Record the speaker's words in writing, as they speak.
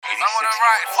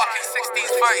right, fucking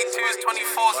 60s, 32s,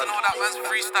 24s and all that, man's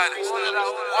freestyling.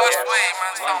 Worst way,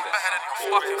 man, sound better than your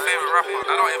fucking favourite rapper.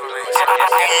 That don't even make sense.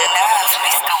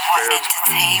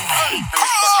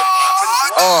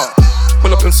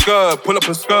 Pull up and skirt, pull up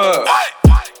and skirt.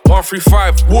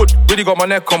 135 wood, really got my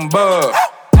neck on burr.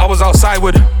 I was outside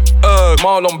with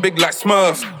Marlon big like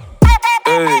Smurf.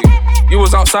 Hey, you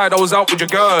was outside, I was out with your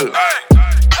girl.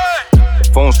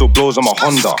 Phone still blows on my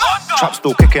Honda. Trap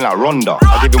still kicking like Ronda.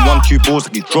 I gave him 1-2 balls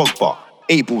like he's Drogba.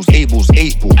 8 balls, 8 balls,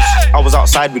 8 balls. I was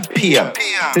outside with PM.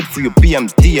 Did for your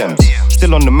BM's DMs.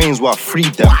 Still on the mains where I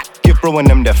freed them. Give bro and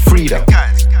them their freedom.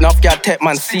 Enough guy tech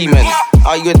man semen.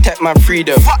 How you gonna tech man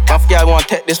freedom? Enough guy wanna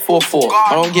tech this 4-4.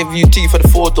 I don't give you T for the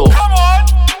 4-door.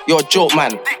 You're a joke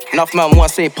man. Enough man wanna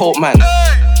say poke man.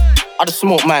 I the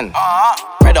smoke man.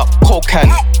 Red up, coke can.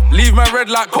 Leave man red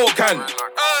like coke can.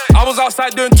 I was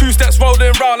outside doing 2 steps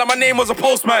rolling round like my name was a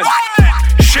postman.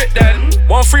 Shit then,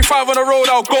 135 on the road,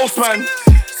 I'll ghost man.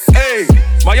 Hey,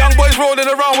 my young boys rolling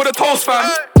around with a toast fam.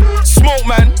 Smoke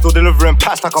man. Still delivering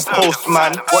packs like a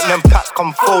postman. What them packs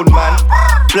come fold man.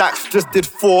 Blacks just did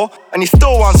 4 and he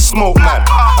still wants smoke man.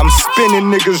 I'm spinning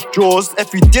niggas' jaws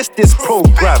if you diss this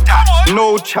program.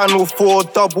 No channel 4,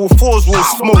 double 4s will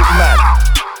smoke man.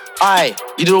 Aye,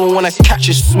 you don't wanna catch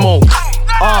your smoke.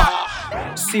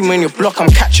 See me in your block, I'm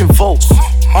catching votes.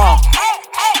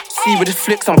 See with the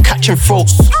flicks, I'm catching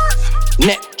throats.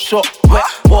 Neck shot, wet,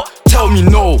 what? Tell me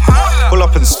no. Pull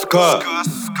up and skirt.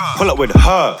 Pull up with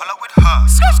her.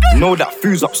 Know that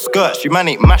food's up skirts. You man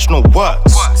ain't mash no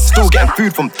works. Still getting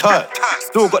food from Turks.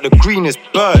 Still got the greenest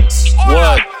birds.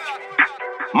 Word.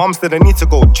 Mum said I need to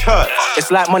go church.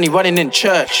 It's like money running in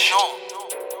church.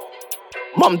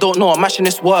 Mum don't know I'm mashing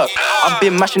this work. I've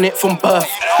been mashing it from birth.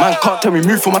 Man can't tell me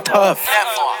move from my turf.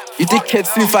 You dickheads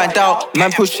soon find out.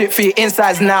 Man push shit for your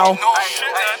insides now.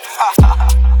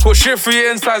 Put shit for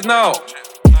your insides now.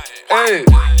 Hey,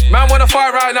 man wanna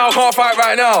fight right now, can't fight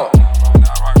right now.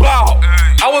 Wow,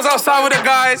 I was outside with the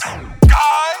guys.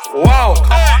 Wow,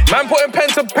 man putting pen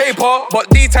to paper, but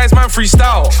D-times man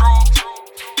freestyle.